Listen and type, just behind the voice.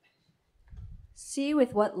See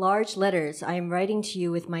with what large letters I am writing to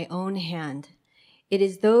you with my own hand. It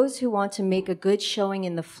is those who want to make a good showing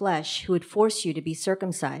in the flesh who would force you to be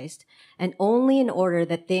circumcised, and only in order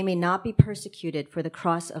that they may not be persecuted for the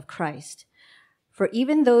cross of Christ. For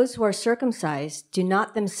even those who are circumcised do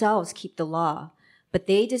not themselves keep the law, but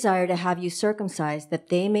they desire to have you circumcised that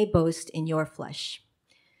they may boast in your flesh.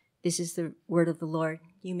 This is the word of the Lord.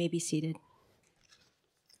 You may be seated.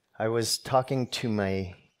 I was talking to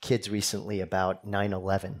my kids recently about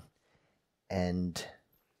 9/11, and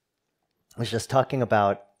I was just talking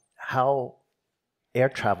about how air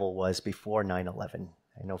travel was before 9/11.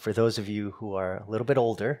 I know for those of you who are a little bit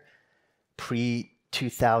older,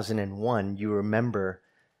 pre-2001, you remember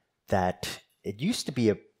that it used to be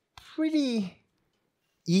a pretty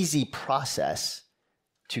easy process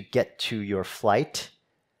to get to your flight,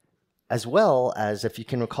 as well as, if you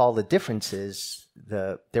can recall the differences,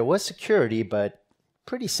 there was security, but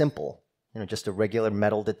pretty simple. Just a regular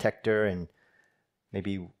metal detector and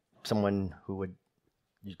maybe someone who would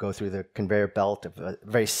go through the conveyor belt of a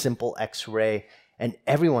very simple X-ray, and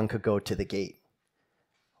everyone could go to the gate.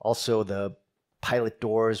 Also, the pilot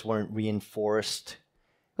doors weren't reinforced.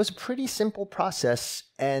 It was a pretty simple process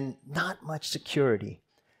and not much security.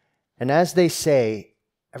 And as they say,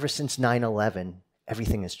 ever since 9/11,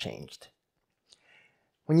 everything has changed.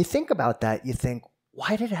 When you think about that, you think,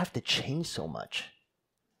 why did it have to change so much?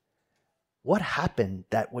 What happened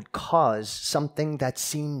that would cause something that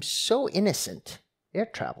seems so innocent, air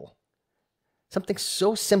travel, something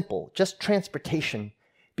so simple, just transportation,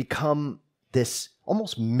 become this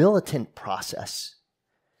almost militant process?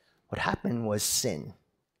 What happened was sin,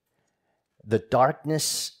 the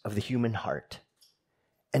darkness of the human heart.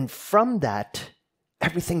 And from that,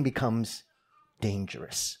 everything becomes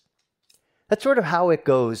dangerous. That's sort of how it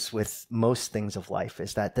goes with most things of life,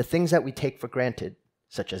 is that the things that we take for granted,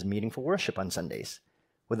 such as meeting for worship on Sundays,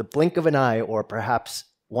 with a blink of an eye or perhaps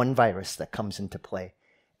one virus that comes into play,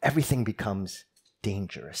 everything becomes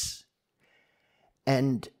dangerous.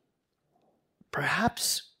 And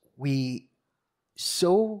perhaps we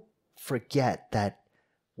so forget that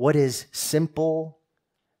what is simple,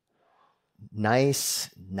 nice,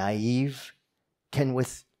 naive, can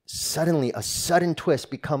with suddenly a sudden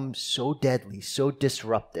twist become so deadly, so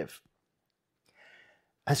disruptive.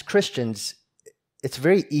 As Christians, it's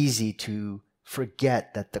very easy to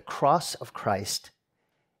forget that the cross of Christ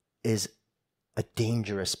is a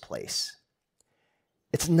dangerous place.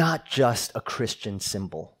 It's not just a Christian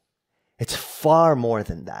symbol. It's far more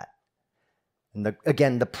than that. And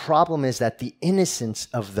again, the problem is that the innocence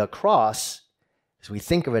of the cross, as we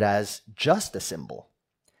think of it as just a symbol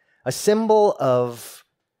of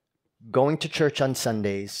going to church on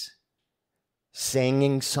Sundays,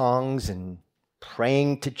 singing songs and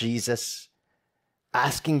praying to Jesus,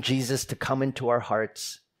 asking Jesus to come into our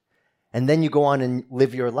hearts, and then you go on and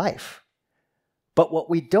live your life. But what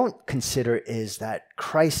we don't consider is that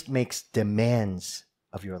Christ makes demands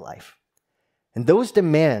of your life. And those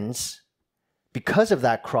demands, because of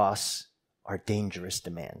that cross, are dangerous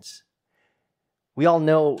demands. We all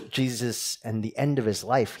know Jesus and the end of his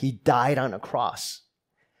life. He died on a cross.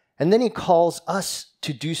 And then he calls us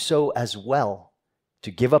to do so as well,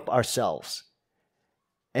 to give up ourselves.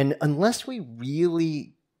 And unless we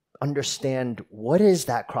really understand what is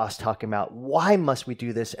that cross talking about, why must we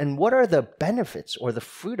do this, and what are the benefits or the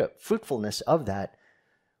fruitfulness of that,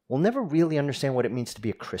 we'll never really understand what it means to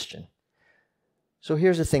be a Christian. So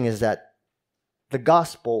here's the thing, is that the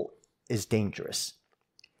gospel is dangerous.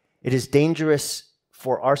 It is dangerous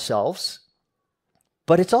for ourselves,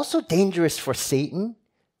 but it's also dangerous for Satan,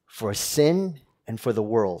 for sin, and for the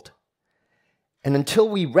world. And until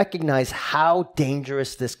we recognize how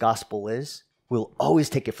dangerous this gospel is, we'll always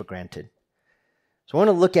take it for granted. So I want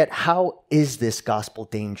to look at how is this gospel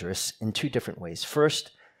dangerous in two different ways.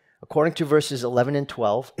 First, according to verses 11 and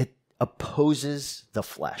 12, it opposes the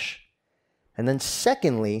flesh. And then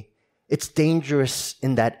secondly, it's dangerous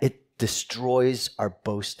in that it destroys our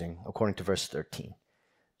boasting, according to verse 13.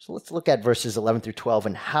 So let's look at verses 11 through 12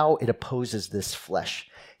 and how it opposes this flesh.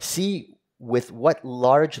 See with what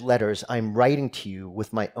large letters I'm writing to you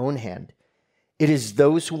with my own hand. It is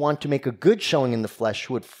those who want to make a good showing in the flesh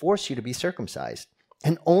who would force you to be circumcised,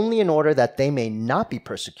 and only in order that they may not be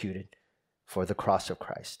persecuted for the cross of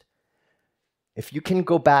Christ. If you can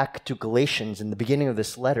go back to Galatians in the beginning of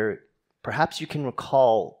this letter, perhaps you can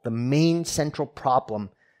recall the main central problem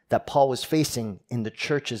that Paul was facing in the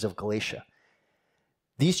churches of Galatia.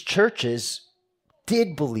 These churches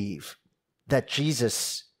did believe that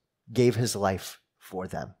Jesus gave his life for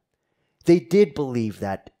them. They did believe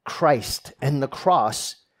that Christ and the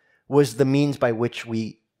cross was the means by which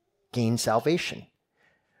we gain salvation.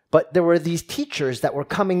 But there were these teachers that were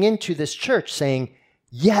coming into this church saying,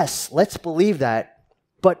 yes, let's believe that,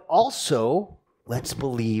 but also let's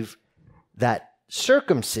believe that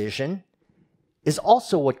circumcision is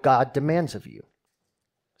also what God demands of you.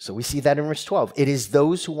 So we see that in verse 12. It is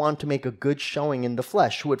those who want to make a good showing in the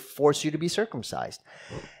flesh who would force you to be circumcised.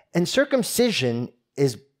 And circumcision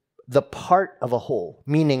is the part of a whole,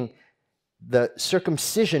 meaning the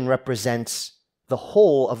circumcision represents the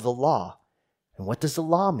whole of the law. And what does the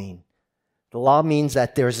law mean? The law means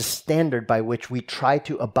that there is a standard by which we try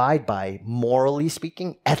to abide by, morally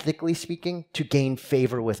speaking, ethically speaking, to gain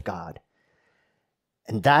favor with God.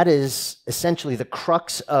 And that is essentially the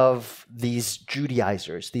crux of these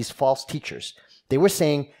Judaizers, these false teachers. They were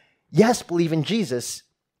saying, yes, believe in Jesus,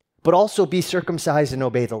 but also be circumcised and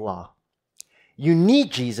obey the law. You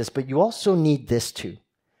need Jesus, but you also need this too.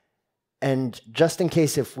 And just in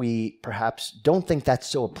case if we perhaps don't think that's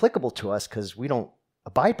so applicable to us because we don't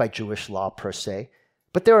abide by Jewish law per se,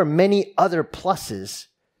 but there are many other pluses.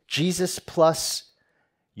 Jesus plus,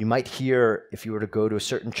 you might hear if you were to go to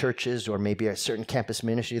certain churches or maybe a certain campus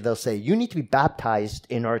ministry, they'll say, you need to be baptized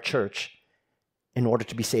in our church in order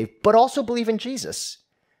to be saved, but also believe in Jesus.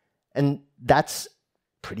 And that's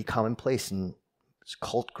pretty commonplace in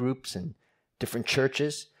cult groups and different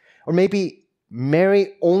churches. Or maybe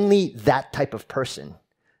marry only that type of person,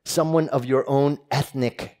 someone of your own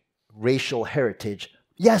ethnic, racial heritage.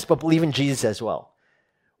 Yes, but believe in Jesus as well.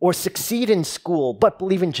 Or succeed in school, but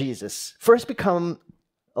believe in Jesus. First become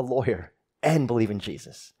a lawyer and believe in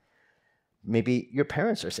Jesus. Maybe your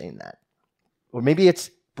parents are saying that. Or maybe it's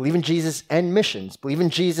believe in Jesus and missions. Believe in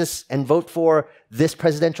Jesus and vote for this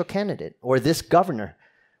presidential candidate or this governor,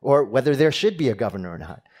 or whether there should be a governor or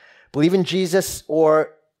not. Believe in Jesus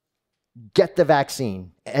or get the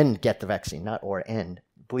vaccine and get the vaccine, not or and.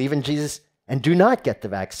 Believe in Jesus and do not get the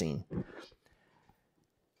vaccine.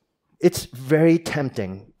 It's very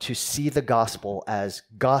tempting to see the gospel as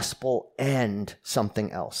gospel and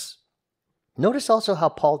something else. Notice also how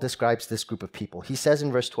Paul describes this group of people. He says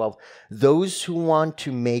in verse 12, those who want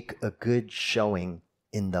to make a good showing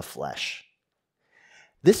in the flesh.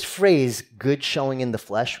 This phrase, good showing in the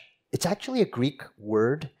flesh, it's actually a Greek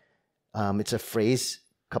word. It's a phrase,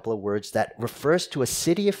 a couple of words that refers to a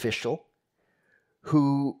city official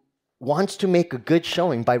who wants to make a good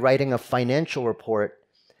showing by writing a financial report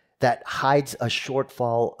that hides a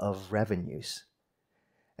shortfall of revenues.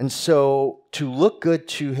 And so to look good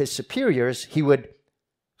to his superiors, he would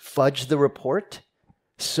fudge the report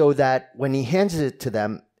so that when he hands it to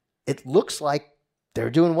them, it looks like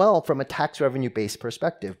they're doing well from a tax revenue-based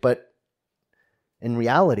perspective. But in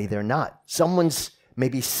reality, they're not. Someone's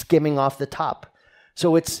maybe skimming off the top.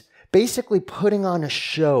 So it's basically putting on a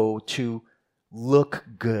show to look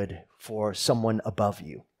good for someone above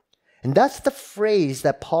you. And that's the phrase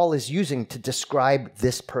that Paul is using to describe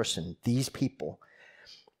this person, these people.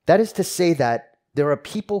 That is to say that there are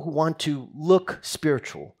people who want to look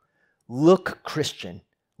spiritual, look Christian,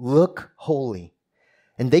 look holy,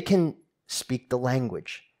 and they can speak the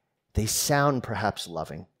language. They sound perhaps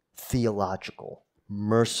loving, theological,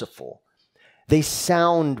 merciful. They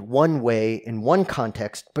sound one way in one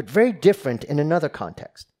context, but very different in another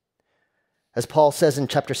context. As Paul says in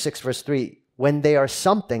chapter 6, verse 3, when they are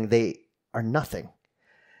something, they are nothing.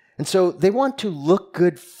 And so they want to look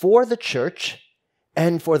good for the church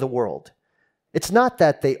and for the world. It's not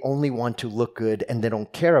that they only want to look good and they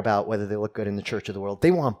don't care about whether they look good in the church or the world.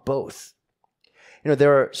 They want both. You know,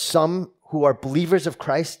 there are some who are believers of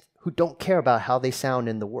Christ who don't care about how they sound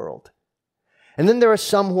in the world. And then there are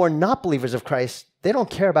some who are not believers of Christ. They don't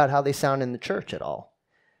care about how they sound in the church at all.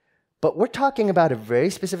 But we're talking about a very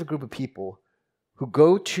specific group of people who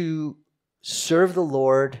go to serve the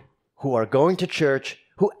Lord, who are going to church,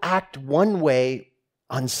 who act one way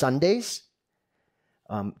on Sundays,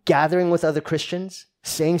 gathering with other Christians,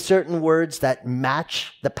 saying certain words that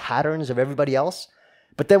match the patterns of everybody else.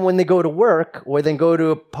 But then when they go to work or then go to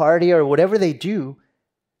a party or whatever they do,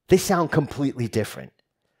 they sound completely different.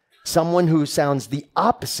 Someone who sounds the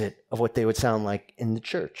opposite of what they would sound like in the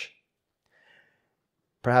church.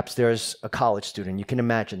 Perhaps there's a college student. You can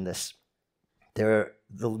imagine this. They're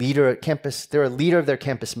the leader at campus. They're a leader of their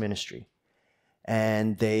campus ministry.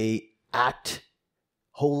 And they act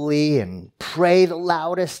holy and pray the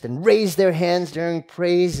loudest and raise their hands during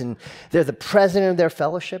praise. And they're the president of their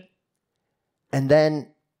fellowship. And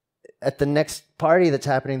then at the next party that's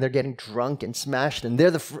happening, they're getting drunk and smashed. And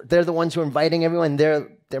they're the ones who are inviting everyone. Their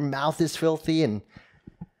mouth is filthy. And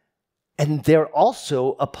they're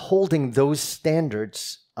also upholding those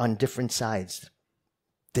standards on different sides.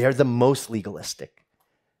 They're the most legalistic.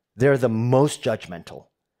 They're the most judgmental.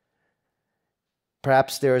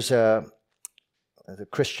 Perhaps there's a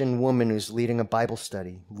Christian woman who's leading a Bible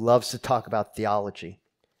study, loves to talk about theology,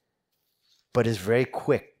 but is very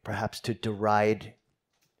quick, perhaps, to deride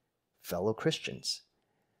fellow Christians.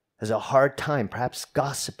 Has a hard time, perhaps,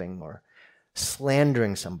 gossiping or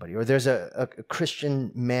slandering somebody. Or there's a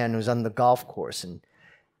Christian man who's on the golf course and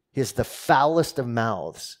he has the foulest of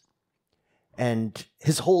mouths. And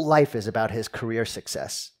his whole life is about his career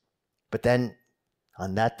success. But then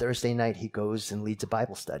on that Thursday night, he goes and leads a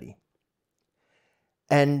Bible study.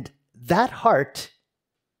 And that heart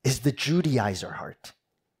is the Judaizer heart.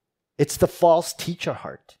 It's the false teacher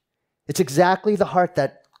heart. It's exactly the heart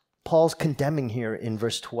that Paul's condemning here in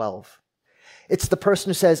verse 12. It's the person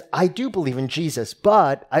who says, I do believe in Jesus,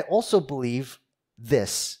 but I also believe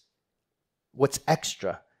this. What's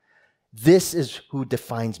extra? This is who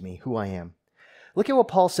defines me, who I am. Look at what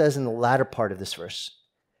Paul says in the latter part of this verse.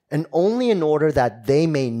 And only in order that they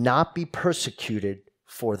may not be persecuted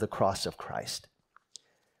for the cross of Christ.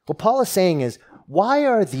 What Paul is saying is, why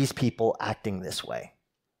are these people acting this way?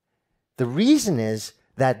 The reason is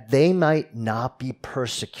that they might not be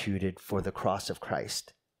persecuted for the cross of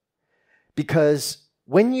Christ. Because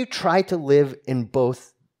when you try to live in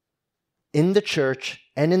both in the church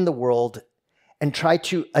and in the world and try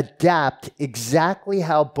to adapt exactly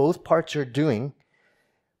how both parts are doing,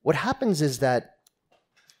 what happens is that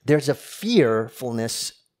there's a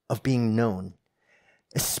fearfulness of being known,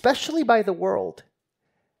 especially by the world.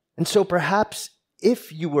 And so perhaps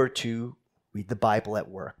if you were to read the Bible at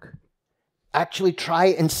work, actually try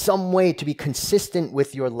in some way to be consistent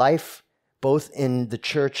with your life, both in the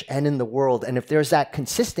church and in the world, and if there's that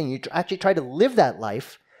consistent, you actually try to live that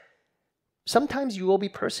life, sometimes you will be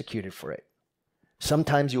persecuted for it.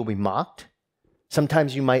 Sometimes you will be mocked.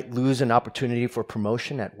 Sometimes you might lose an opportunity for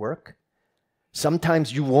promotion at work.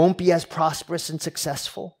 Sometimes you won't be as prosperous and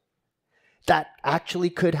successful. That actually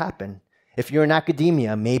could happen. If you're in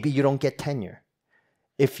academia, maybe you don't get tenure.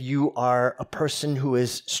 If you are a person who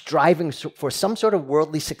is striving for some sort of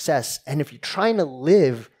worldly success, and if you're trying to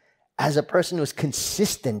live as a person who is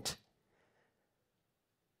consistent,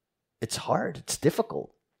 it's hard, it's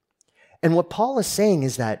difficult. And what Paul is saying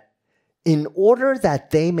is that in order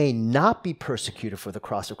that they may not be persecuted for the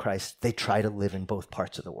cross of Christ, they try to live in both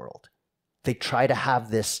parts of the world. They try to have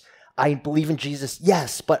this, I believe in Jesus,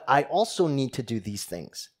 yes, but I also need to do these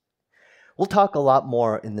things. We'll talk a lot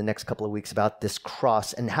more in the next couple of weeks about this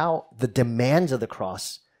cross and how the demands of the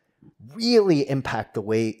cross really impact the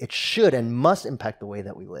way it should and must impact the way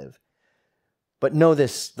that we live. But know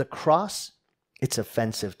this, the cross, it's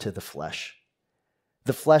offensive to the flesh.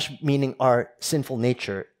 The flesh, meaning our sinful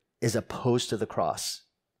nature, is opposed to the cross.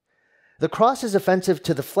 The cross is offensive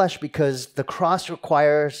to the flesh because the cross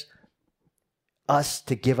requires us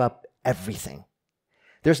to give up everything.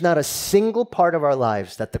 There's not a single part of our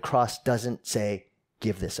lives that the cross doesn't say,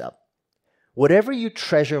 give this up. Whatever you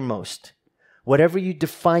treasure most, whatever you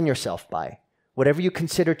define yourself by, whatever you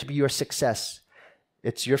consider to be your success,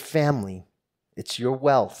 it's your family, it's your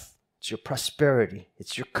wealth, it's your prosperity,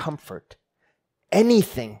 it's your comfort.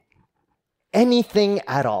 Anything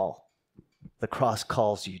at all, the cross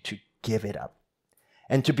calls you to give it up.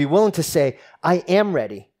 And to be willing to say, I am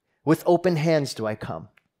ready. With open hands do I come.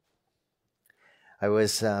 I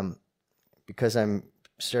was, because I'm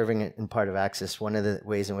serving in part of Access, one of the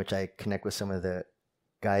ways in which I connect with some of the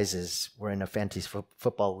guys is we're in a fantasy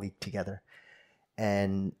football league together.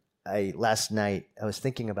 And last night, I was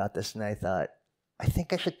thinking about this and I thought, I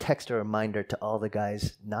think I should text a reminder to all the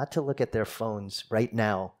guys not to look at their phones right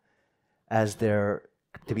now as they're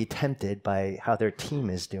to be tempted by how their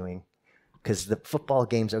team is doing. Because the football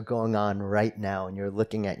games are going on right now and you're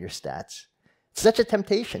looking at your stats. It's such a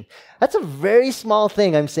temptation. That's a very small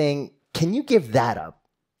thing. I'm saying, can you give that up?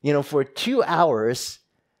 For 2 hours,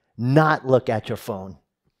 not look at your phone.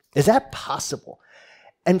 Is that possible?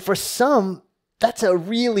 And for some, that's a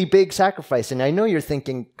really big sacrifice. And I know you're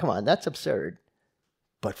thinking, come on, that's absurd.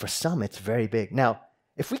 But for some, it's very big. Now,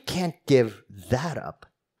 if we can't give that up,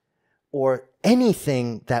 or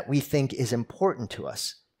anything that we think is important to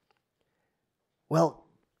us, well,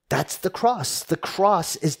 that's the cross. The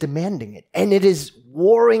cross is demanding it. And it is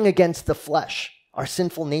warring against the flesh, our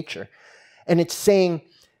sinful nature. And it's saying,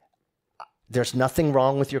 there's nothing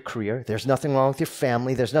wrong with your career. There's nothing wrong with your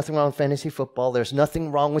family. There's nothing wrong with fantasy football. There's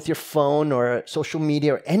nothing wrong with your phone or social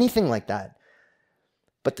media or anything like that.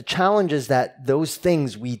 But the challenge is that those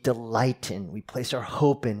things we delight in, we place our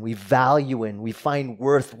hope in, we value in, we find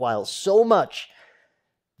worthwhile so much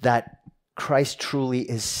that Christ truly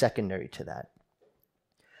is secondary to that.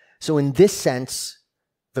 So in this sense,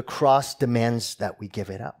 the cross demands that we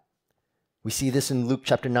give it up. We see this in Luke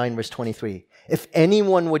chapter 9, verse 23. If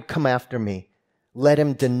anyone would come after me, let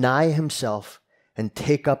him deny himself and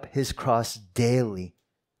take up his cross daily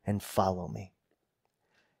and follow me.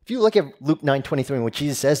 If you look at Luke 9:23, what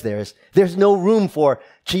Jesus says there is, there's no room for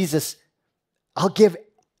Jesus, I'll give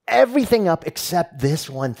everything up except this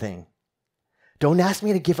one thing. Don't ask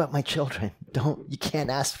me to give up my children. You can't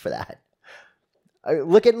ask for that.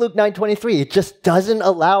 Look at Luke 9:23. It just doesn't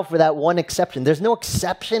allow for that one exception. There's no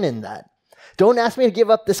exception in that. Don't ask me to give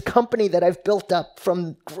up this company that I've built up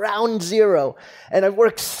from ground zero. And I've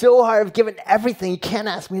worked so hard. I've given everything. You can't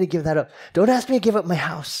ask me to give that up. Don't ask me to give up my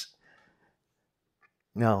house.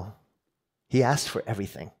 No. He asked for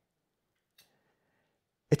everything.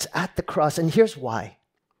 It's at the cross. And here's why.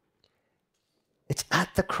 It's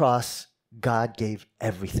at the cross God gave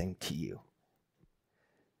everything to you.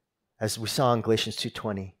 As we saw in Galatians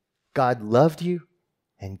 2:20, God loved you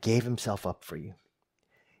and gave himself up for you.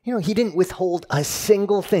 You know, he didn't withhold a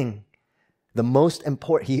single thing. The most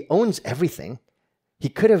important, he owns everything. He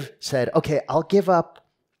could have said, okay, I'll give up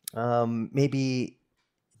maybe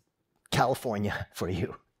California for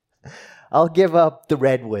you. I'll give up the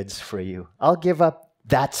redwoods for you. I'll give up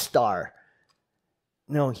that star.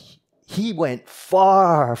 No, he went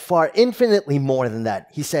far, far, infinitely more than that.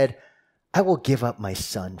 He said, I will give up my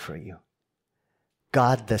son for you.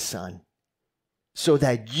 God the Son. So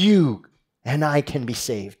that you and I can be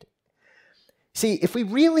saved. See, if we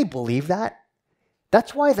really believe that,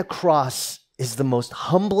 that's why the cross is the most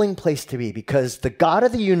humbling place to be, because the God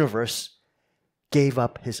of the universe gave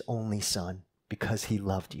up his only son because he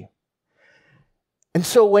loved you. And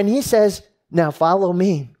so when he says, now follow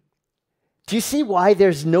me, do you see why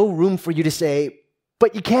there's no room for you to say,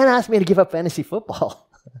 but you can't ask me to give up fantasy football.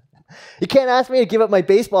 You can't ask me to give up my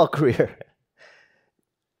baseball career.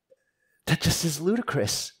 That just is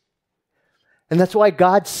ludicrous. And that's why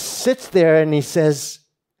God sits there and he says,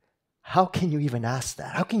 how can you even ask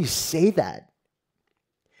that? How can you say that?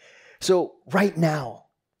 So right now,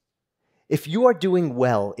 if you are doing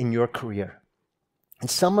well in your career, and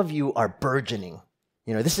some of you are burgeoning,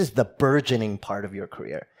 you know, this is the burgeoning part of your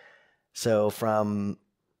career. So from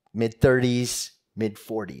mid-30s,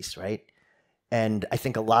 mid-40s, right? And I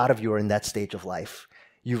think a lot of you are in that stage of life.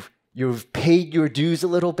 You've paid your dues a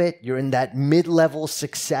little bit. You're in that mid-level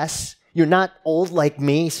success. You're not old like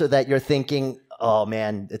me so that you're thinking, oh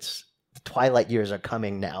man, the twilight years are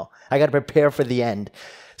coming now. I got to prepare for the end.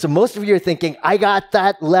 So most of you are thinking, I got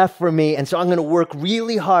that left for me, and so I'm going to work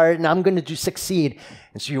really hard, and I'm going to succeed.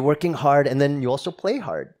 And so you're working hard, and then you also play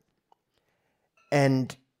hard.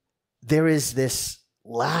 And there is this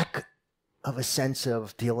lack of a sense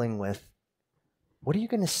of dealing with, what are you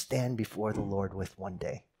going to stand before the Lord with one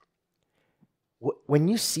day? When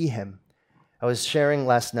you see him, I was sharing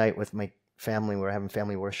last night with my family. We were having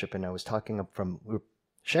family worship, and I was we were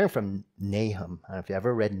sharing from Nahum. I don't know if you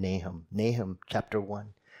ever read Nahum. Nahum chapter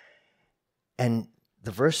 1. And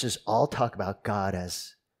the verses all talk about God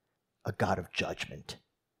as a God of judgment,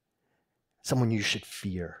 someone you should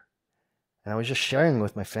fear. And I was just sharing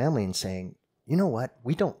with my family and saying, you know what?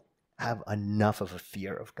 We don't have enough of a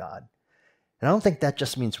fear of God. And I don't think that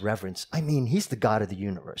just means reverence. I mean, he's the God of the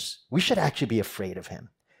universe. We should actually be afraid of him.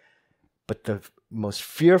 But the most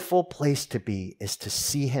fearful place to be is to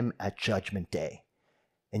see him at Judgment Day.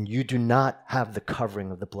 And you do not have the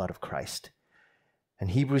covering of the blood of Christ. And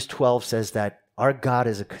Hebrews 12 says that our God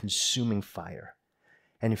is a consuming fire.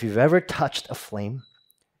 And if you've ever touched a flame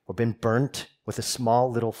or been burnt with a small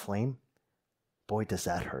little flame, boy, does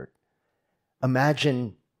that hurt.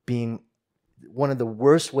 Imagine being one of the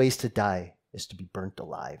worst ways to die is to be burnt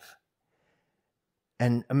alive.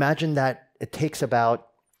 And imagine that it takes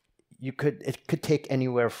it could take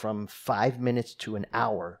anywhere from 5 minutes to an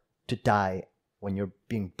hour to die when you're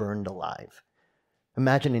being burned alive.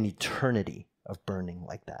 Imagine an eternity of burning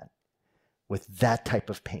like that, with that type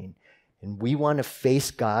of pain. And we want to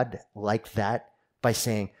face God like that by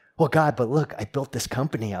saying, well, God, but look, I built this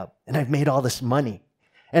company up and I've made all this money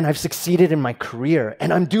and I've succeeded in my career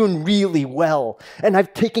and I'm doing really well and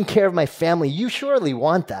I've taken care of my family. You surely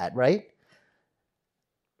want that, right?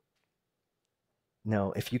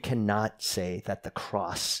 No, if you cannot say that the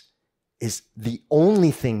cross is the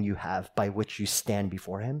only thing you have by which you stand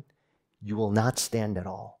before him, you will not stand at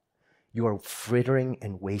all. You are frittering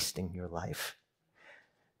and wasting your life.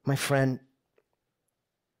 My friend,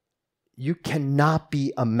 you cannot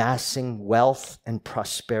be amassing wealth and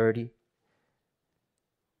prosperity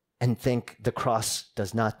and think the cross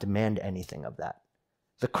does not demand anything of that.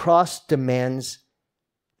 The cross demands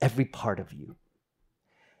every part of you.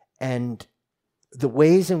 And the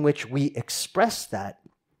ways in which we express that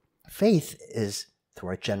faith is through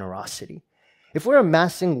our generosity. If we're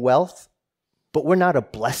amassing wealth, but we're not a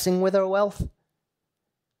blessing with our wealth,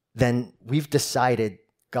 then we've decided,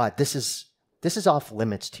 God, this is off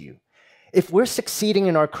limits to you. If we're succeeding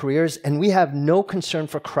in our careers and we have no concern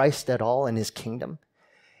for Christ at all and his kingdom,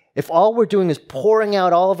 if all we're doing is pouring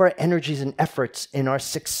out all of our energies and efforts in our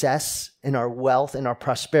success, in our wealth, in our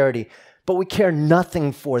prosperity, but we care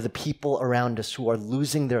nothing for the people around us who are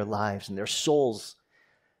losing their lives and their souls,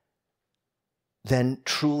 then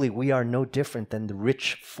truly we are no different than the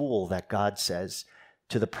rich fool that God says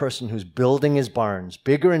to the person who's building his barns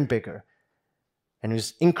bigger and bigger, and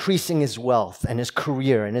who's increasing his wealth and his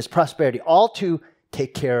career and his prosperity, all to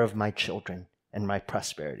take care of my children and my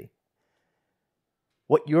prosperity.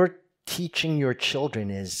 What you're teaching your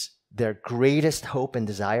children is their greatest hope and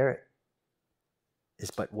desire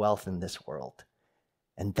is but wealth in this world.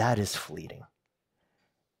 And that is fleeting.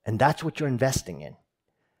 And that's what you're investing in.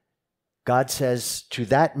 God says to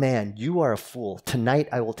that man, you are a fool. Tonight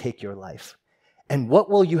I will take your life. And what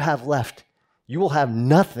will you have left? You will have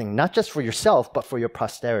nothing, not just for yourself, but for your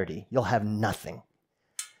posterity. You'll have nothing.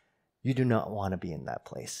 You do not want to be in that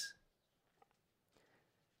place.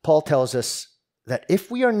 Paul tells us that if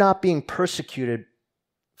we are not being persecuted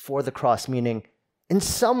for the cross, meaning in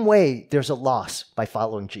some way there's a loss by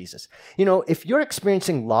following Jesus. You know, if you're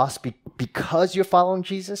experiencing loss because you're following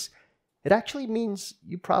Jesus, it actually means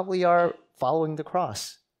you probably are following the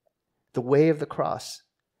cross, the way of the cross.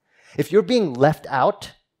 If you're being left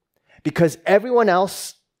out because everyone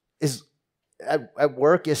else is at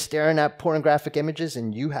work is staring at pornographic images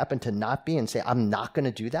and you happen to not be and say, I'm not going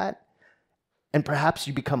to do that, and perhaps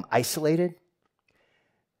you become isolated,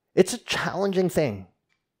 it's a challenging thing.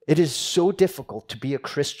 It is so difficult to be a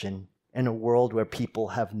Christian in a world where people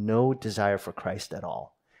have no desire for Christ at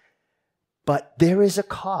all. But there is a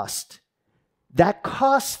cost. That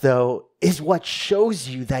cost, though, is what shows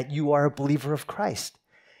you that you are a believer of Christ.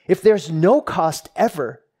 If there's no cost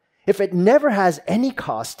ever, if it never has any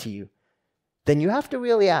cost to you, then you have to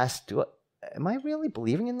really ask, am I really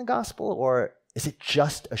believing in the gospel, or is it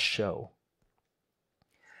just a show?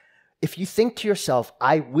 If you think to yourself,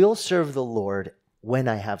 I will serve the Lord when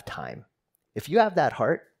I have time, if you have that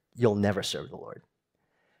heart, you'll never serve the Lord.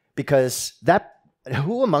 Because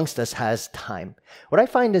who amongst us has time? What I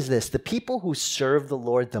find is this: the people who serve the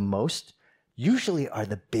Lord the most usually are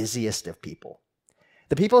the busiest of people.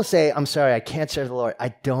 The people who say, I'm sorry, I can't serve the Lord, I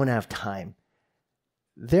don't have time.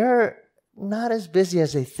 They're not as busy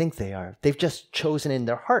as they think they are. They've just chosen in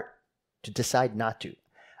their heart to decide not to.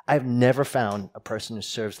 I've never found a person who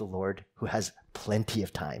serves the Lord who has plenty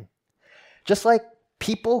of time. Just like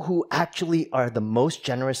people who actually are the most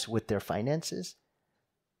generous with their finances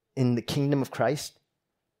in the kingdom of Christ,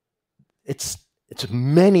 it's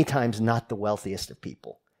many times not the wealthiest of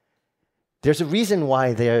people. There's a reason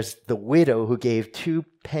why there's the widow who gave 2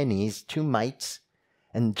 pennies, 2 mites,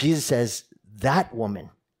 and Jesus says, that woman.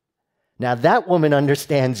 Now that woman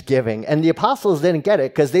understands giving, and the apostles didn't get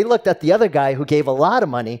it because they looked at the other guy who gave a lot of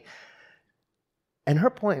money, and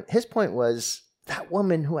his point was, that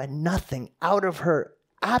woman who had nothing, out of her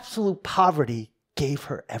absolute poverty, gave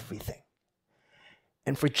her everything.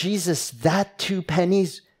 And for Jesus, that 2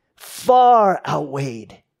 pennies far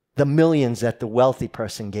outweighed the millions that the wealthy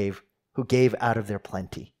person gave, who gave out of their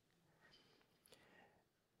plenty.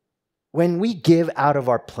 When we give out of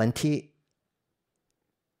our plenty,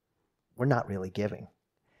 we're not really giving.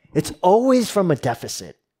 It's always from a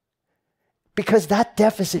deficit, because that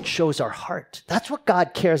deficit shows our heart. That's what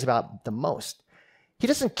God cares about the most. He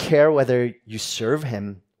doesn't care whether you serve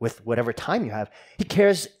him with whatever time you have. He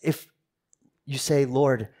cares if you say,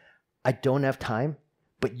 Lord, I don't have time,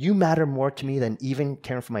 but you matter more to me than even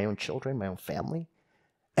caring for my own children, my own family,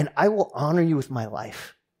 and I will honor you with my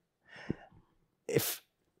life. If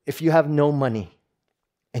you have no money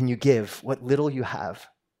and you give what little you have,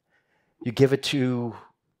 you give it to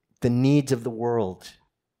the needs of the world,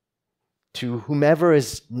 to whomever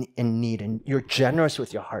is in need, and you're generous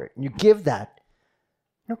with your heart, and you give that,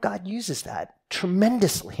 God uses that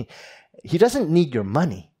tremendously. He doesn't need your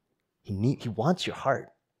money. He wants your heart.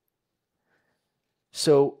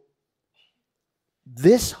 So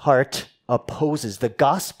this heart the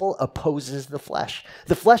gospel opposes the flesh.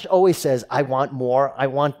 The flesh always says, I want more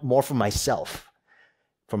for myself,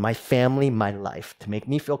 for my family, my life, to make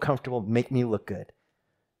me feel comfortable, make me look good.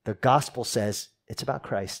 The gospel says it's about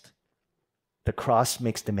Christ. The cross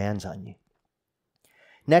makes demands on you.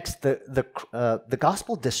 Next, the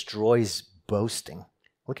gospel destroys boasting.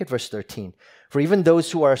 Look at verse 13. For even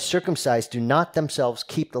those who are circumcised do not themselves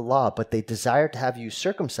keep the law, but they desire to have you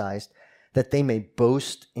circumcised, that they may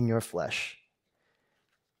boast in your flesh.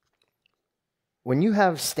 when you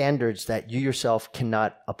have standards that you yourself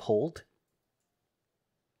cannot uphold,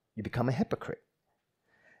 you become a hypocrite.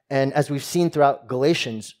 And as we've seen throughout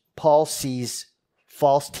Galatians, Paul sees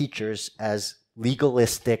false teachers as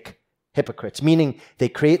legalistic hypocrites, meaning they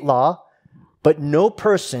create law, but no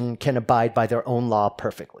person can abide by their own law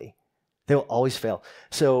perfectly. They will always fail.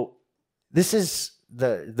 So this is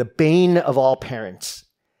the bane of all parents,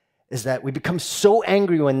 is that we become so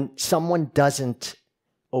angry when someone doesn't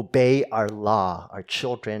obey our law, our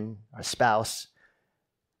children, our spouse.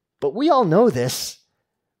 But we all know this.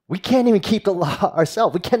 We can't even keep the law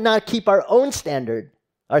ourselves. We cannot keep our own standard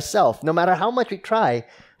ourselves. No matter how much we try,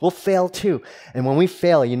 we'll fail too. And when we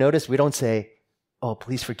fail, you notice we don't say, "Oh,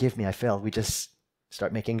 please forgive me, I failed." We just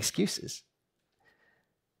start making excuses.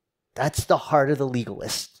 That's the heart of the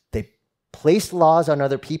legalist. They place laws on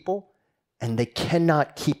other people, and they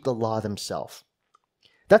cannot keep the law themselves.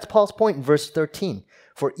 That's Paul's point in verse 13.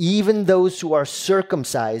 For even those who are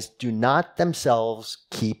circumcised do not themselves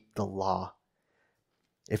keep the law.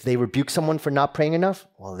 If they rebuke someone for not praying enough,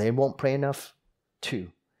 well, they won't pray enough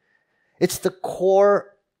too. It's the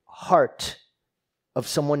core heart of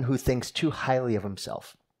someone who thinks too highly of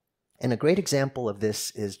himself. And a great example of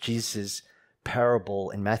this is Jesus'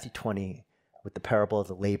 parable in Matthew 20 with the parable of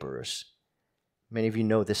the laborers. Many of you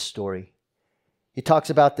know this story. He talks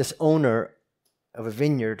about this owner of a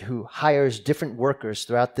vineyard who hires different workers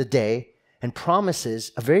throughout the day and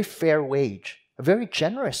promises a very fair wage, a very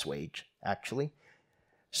generous wage, actually.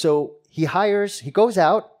 So he goes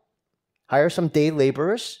out, hires some day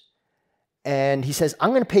laborers, and he says,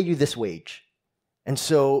 "I'm going to pay you this wage." And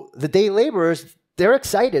so the day laborers, they're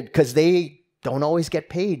excited because they don't always get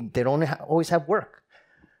paid. They don't always have work.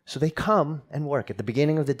 So they come and work at the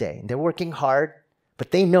beginning of the day. And they're working hard,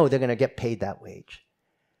 but they know they're going to get paid that wage.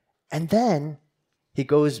 And then he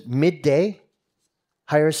goes midday,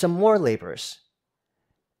 hires some more laborers.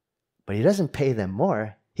 But he doesn't pay them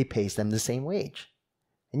more. He pays them the same wage.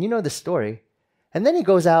 And you know the story. And then he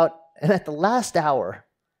goes out, and at the last hour,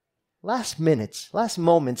 last minutes, last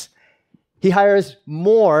moments, he hires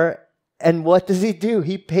more. And what does he do?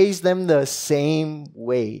 He pays them the same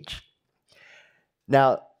wage.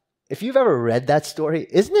 Now, if you've ever read that story,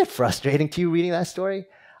 isn't it frustrating to you reading that story?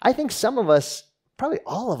 I think some of us, probably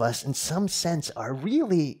all of us in some sense, are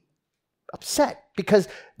really upset because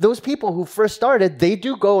those people who first started, they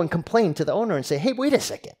do go and complain to the owner and say, "Hey, wait a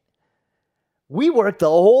second. We worked the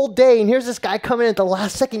whole day and here's this guy coming in at the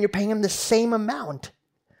last second. You're paying him the same amount."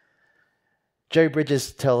 Jerry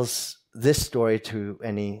Bridges tells this story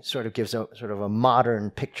and he sort of gives a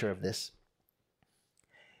modern picture of this.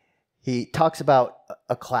 He talks about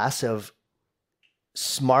a class of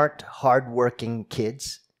smart, hardworking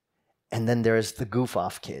kids, and then there's the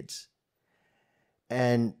goof-off kids.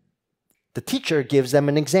 And the teacher gives them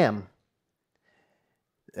an exam.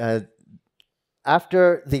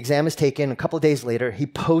 After the exam is taken, a couple of days later, he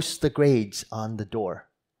posts the grades on the door.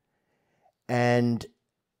 And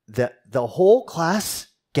the whole class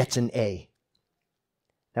gets an A.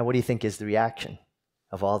 Now, what do you think is the reaction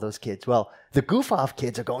of all those kids? Well, the goof-off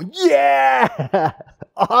kids are going, "Yeah!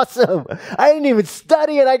 Awesome! I didn't even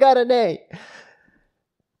study and I got an A."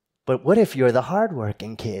 But what if you're the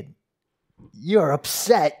hardworking kid? You're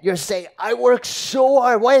upset. You're saying, "I worked so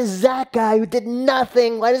hard. Why is that guy who did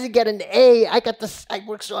nothing? Why does he get an A? I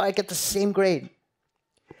worked so hard. I get the same grade."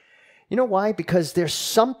 You know why? Because there's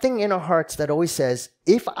something in our hearts that always says,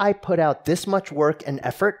 if I put out this much work and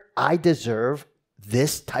effort, I deserve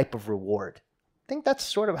this type of reward. I think that's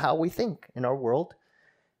sort of how we think in our world.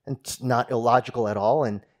 And it's not illogical at all.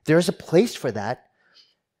 And there's a place for that.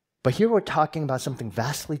 But here we're talking about something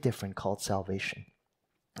vastly different called salvation.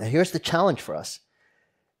 Now here's the challenge for us,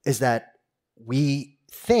 is that we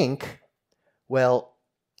think, well,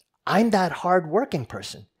 I'm that hardworking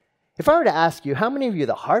person. If I were to ask you, how many of you are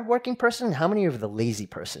the hardworking person and how many of you are the lazy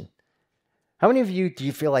person? How many of you do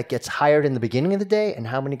you feel like gets hired in the beginning of the day and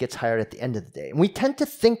how many gets hired at the end of the day? And we tend to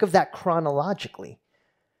think of that chronologically.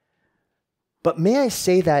 But may I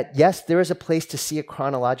say that, yes, there is a place to see it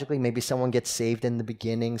chronologically. Maybe someone gets saved in the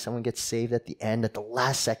beginning, someone gets saved at the end, at the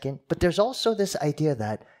last second. But there's also this idea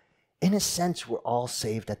that, in a sense, we're all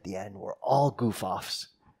saved at the end. We're all goof-offs.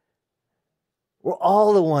 We're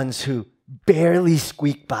all the ones who barely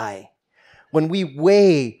squeak by. When we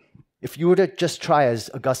weigh, if you were to just try, as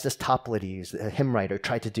Augustus Toplady, a hymn writer,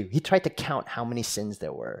 tried to do, he tried to count how many sins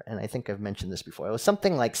there were. And I think I've mentioned this before. It was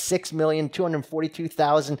something like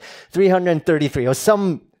 6,242,333. It was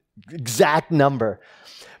some exact number.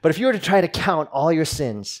 But if you were to try to count all your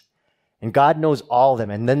sins, and God knows all of them,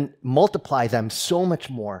 and then multiply them so much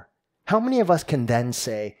more, how many of us can then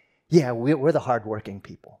say, yeah, we're the hardworking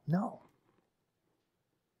people? No.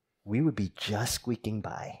 we would be just squeaking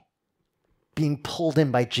by, being pulled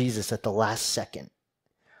in by Jesus at the last second.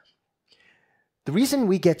 The reason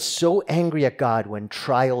we get so angry at God when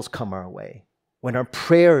trials come our way, when our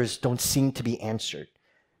prayers don't seem to be answered,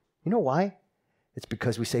 you know why? It's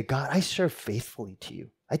because we say, God, I serve faithfully to you.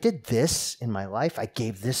 I did this in my life. I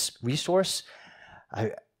gave this resource.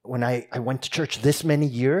 When I went to church this many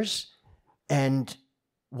years, and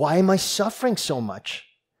why am I suffering so much?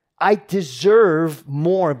 I deserve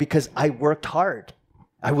more because I worked hard.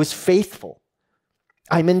 I was faithful.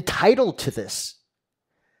 I'm entitled to this.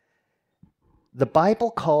 The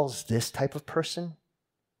Bible calls this type of person,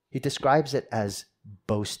 he describes it as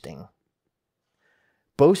boasting.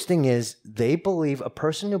 Boasting is a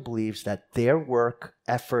person who believes that their work,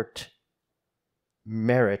 effort,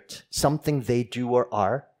 merit, something they do or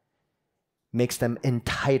are, makes them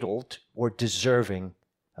entitled or deserving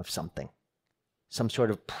of something. Some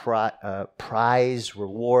sort of prize,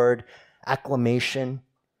 reward, acclamation.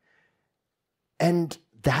 And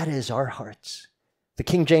that is our hearts. The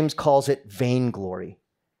King James calls it vainglory.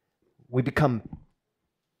 We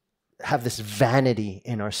have this vanity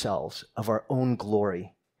in ourselves of our own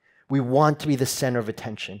glory. We want to be the center of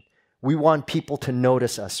attention. We want people to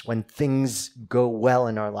notice us when things go well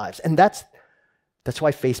in our lives. And that's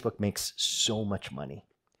why Facebook makes so much money.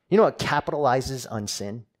 You know what capitalizes on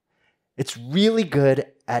sin? It's really good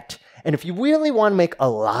and if you really want to make a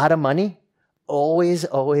lot of money, always,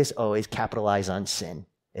 always, always capitalize on sin.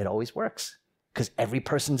 It always works because every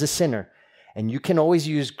person's a sinner. And you can always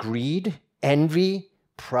use greed, envy,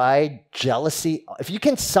 pride, jealousy. If you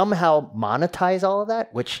can somehow monetize all of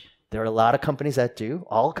that, which there are a lot of companies that do,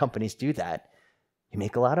 all companies do that, you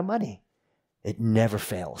make a lot of money. It never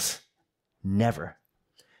fails. Never.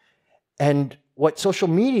 And what social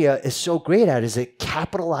media is so great at is it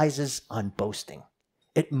capitalizes on boasting.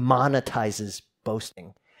 It monetizes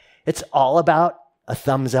boasting. It's all about a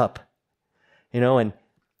thumbs up. And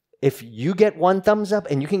if you get one thumbs up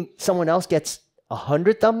and someone else gets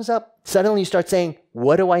 100 thumbs up, suddenly you start saying,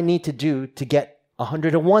 what do I need to do to get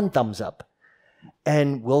 101 thumbs up?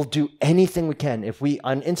 And we'll do anything we can.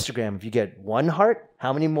 On Instagram, if you get one heart,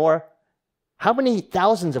 how many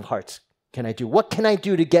thousands of hearts can I do? What can I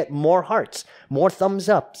do to get more hearts, more thumbs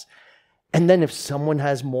ups? And then if someone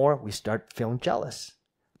has more, we start feeling jealous.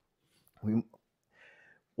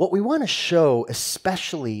 What we want to show,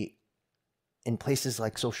 especially in places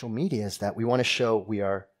like social media, is that we want to show we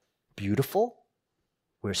are beautiful,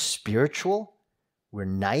 we're spiritual, we're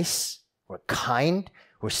nice, we're kind,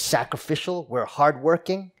 we're sacrificial, we're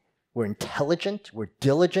hardworking, we're intelligent, we're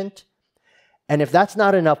diligent. And if that's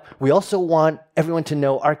not enough, we also want everyone to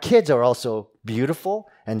know our kids are also beautiful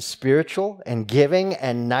and spiritual and giving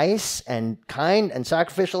and nice and kind and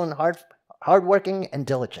sacrificial and hardworking and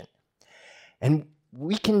diligent. And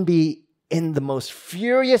we can be in the most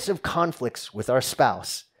furious of conflicts with our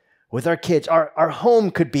spouse, with our kids. Our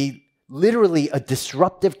home could be literally a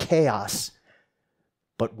disruptive chaos.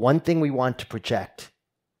 But one thing we want to project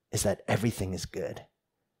is that everything is good.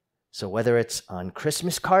 So whether it's on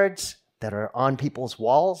Christmas cards that are on people's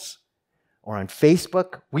walls or on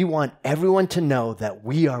Facebook, we want everyone to know that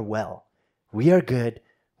we are well, we are good,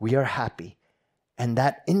 we are happy. And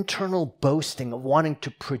that internal boasting of wanting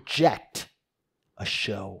to project a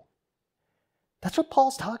show. That's what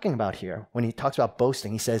Paul's talking about here when he talks about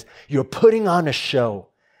boasting. He says, you're putting on a show.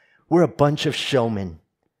 We're a bunch of showmen,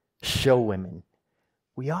 showwomen.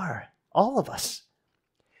 We are, all of us.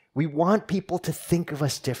 We want people to think of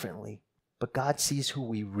us differently, but God sees who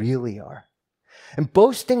we really are. And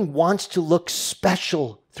boasting wants to look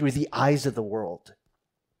special through the eyes of the world.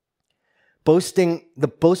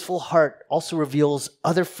 The boastful heart also reveals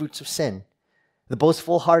other fruits of sin. The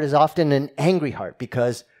boastful heart is often an angry heart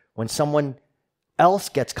because when someone else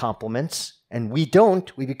gets compliments and we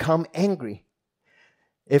don't, we become angry.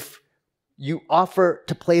 If you offer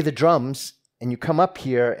to play the drums and you come up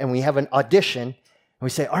here and we have an audition and we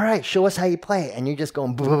say, all right, show us how you play. And you're just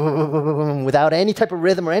going boom, boom, boom, boom, without any type of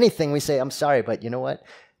rhythm or anything. We say, I'm sorry, but you know what?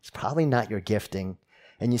 It's probably not your gifting.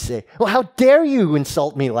 And you say, well, how dare you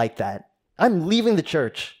insult me like that? I'm leaving the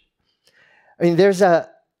church. I mean, there's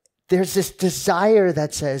this desire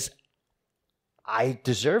that says, I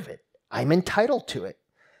deserve it. I'm entitled to it.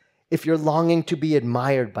 If you're longing to be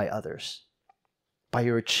admired by others, by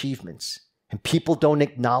your achievements, and people don't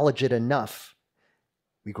acknowledge it enough,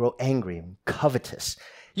 we grow angry and covetous.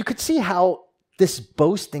 You could see how this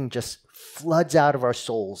boasting just floods out of our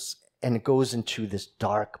souls and it goes into this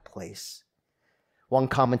dark place. One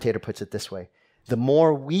commentator puts it this way: the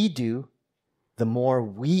more we do, the more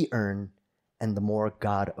we earn, and the more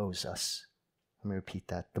God owes us. Let me repeat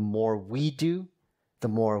that. The more we do, the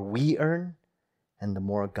more we earn and the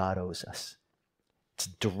more God owes us. It's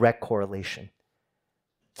a direct correlation.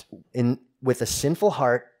 With a sinful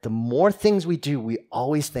heart, the more things we do, we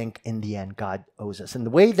always think in the end God owes us. And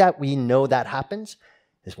the way that we know that happens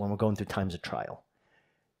is when we're going through times of trial.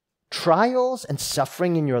 Trials and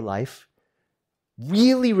suffering in your life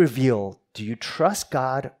really reveal, do you trust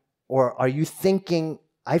God, or are you thinking,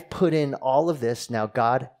 I've put in all of this, now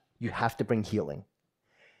God, you have to bring healing.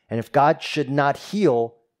 And if God should not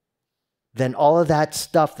heal, then all of that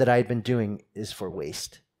stuff that I've been doing is for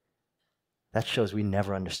waste. That shows we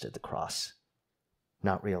never understood the cross.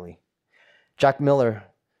 Not really. Jack Miller,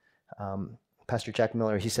 Pastor Jack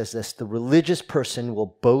Miller, he says this: the religious person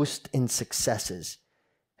will boast in successes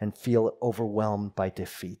and feel overwhelmed by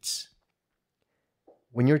defeats.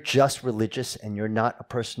 When you're just religious and you're not a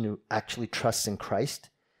person who actually trusts in Christ,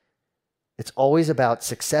 it's always about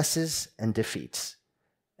successes and defeats,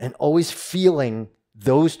 and always feeling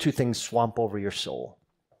those two things swamp over your soul.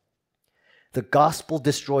 The gospel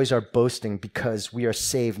destroys our boasting because we are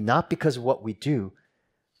saved not because of what we do,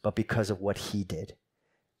 but because of what he did.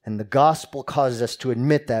 And the gospel causes us to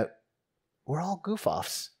admit that we're all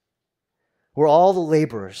goof-offs. We're all the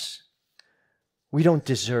laborers. We don't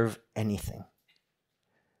deserve anything.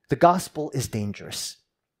 The gospel is dangerous.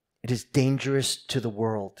 It is dangerous to the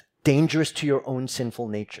world, dangerous to your own sinful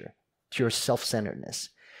nature, to your self-centeredness.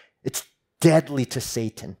 It's deadly to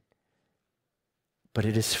Satan, but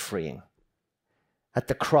it is freeing. At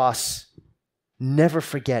the cross, never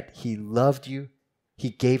forget, he loved you. He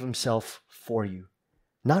gave himself for you.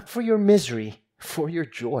 Not for your misery, for your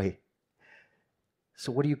joy.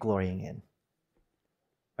 So what are you glorying in?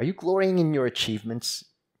 Are you glorying in your achievements,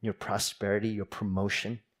 your prosperity, your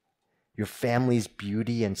promotion, your family's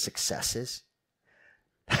beauty and successes?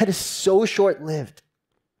 That is so short-lived.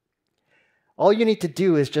 All you need to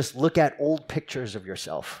do is just look at old pictures of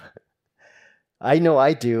yourself. I know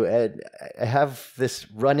I do. And I have this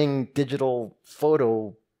running digital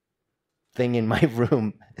photo thing in my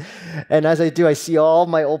room. And as I do, I see all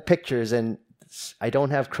my old pictures, and I don't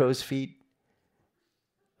have crow's feet.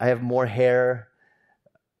 I have more hair.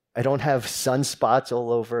 I don't have sunspots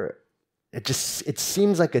all over. It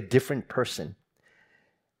seems like a different person.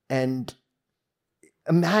 And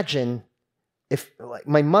imagine if, like,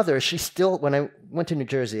 my mother, when I went to New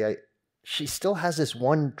Jersey, she still has this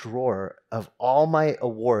one drawer of all my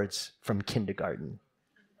awards from kindergarten.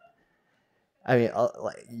 I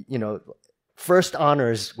mean, first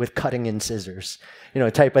honors with cutting in scissors,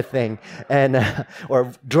 type of thing. And,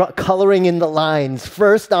 or coloring in the lines,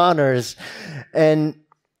 first honors. And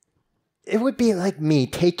it would be like me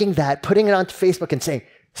taking that, putting it onto Facebook and saying,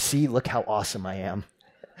 see, look how awesome I am.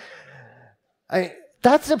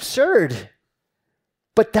 That's absurd.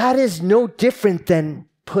 But that is no different than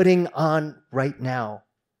putting on right now,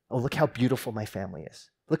 oh, look how beautiful my family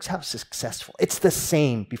is. Look how successful. It's the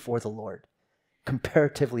same before the Lord,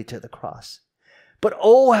 comparatively to the cross. But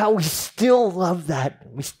oh, how we still love that.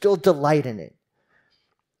 We still delight in it.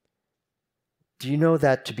 Do you know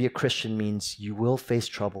that to be a Christian means you will face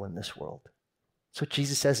trouble in this world? That's what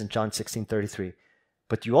Jesus says in John 16:33.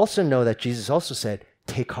 But you also know that Jesus also said,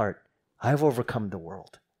 take heart, I have overcome the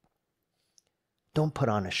world. Don't put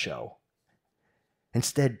on a show.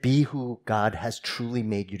 Instead, be who God has truly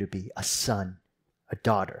made you to be, a son, a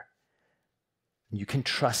daughter. You can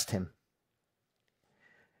trust him.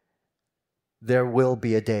 There will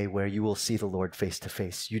be a day where you will see the Lord face to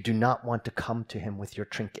face. You do not want to come to him with your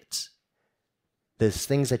trinkets. There's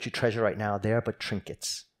things that you treasure right now, they are but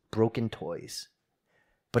trinkets, broken toys.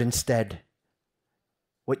 But instead,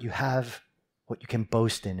 what you have, what you can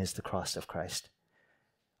boast in is the cross of Christ.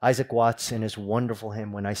 Isaac Watts, in his wonderful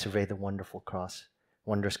hymn, When I Survey the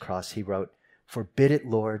Wondrous Cross, he wrote, forbid it,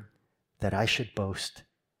 Lord, that I should boast,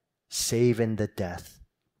 save in the death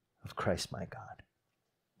of Christ my God.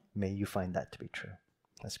 May you find that to be true.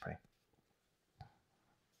 Let's pray.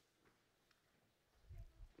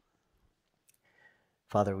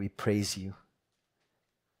 Father, we praise you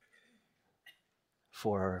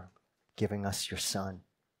for giving us your Son.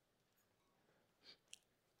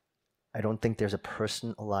 I don't think there's a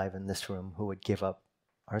person alive in this room who would give up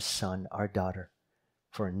our son, our daughter,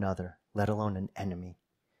 for another, let alone an enemy.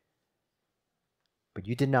 But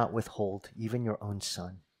you did not withhold even your own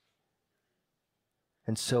son.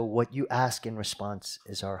 And so what you ask in response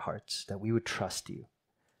is our hearts, that we would trust you,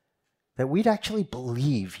 that we'd actually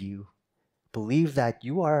believe you, believe that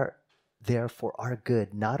you are there for our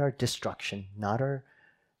good, not our destruction, not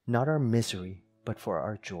our misery, but for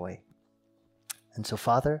our joy. And so,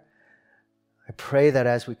 Father, I pray that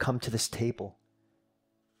as we come to this table,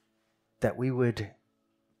 that we would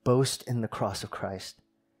boast in the cross of Christ.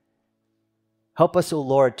 Help us, O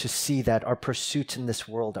Lord, to see that our pursuits in this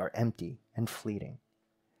world are empty and fleeting.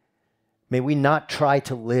 May we not try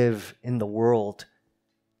to live in the world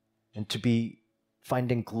and to be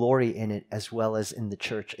finding glory in it as well as in the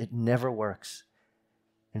church. It never works.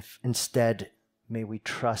 Instead, may we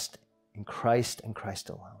trust in Christ and Christ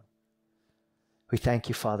alone. We thank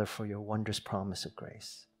you, Father, for your wondrous promise of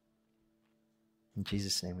grace. In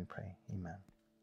Jesus' name we pray. Amen.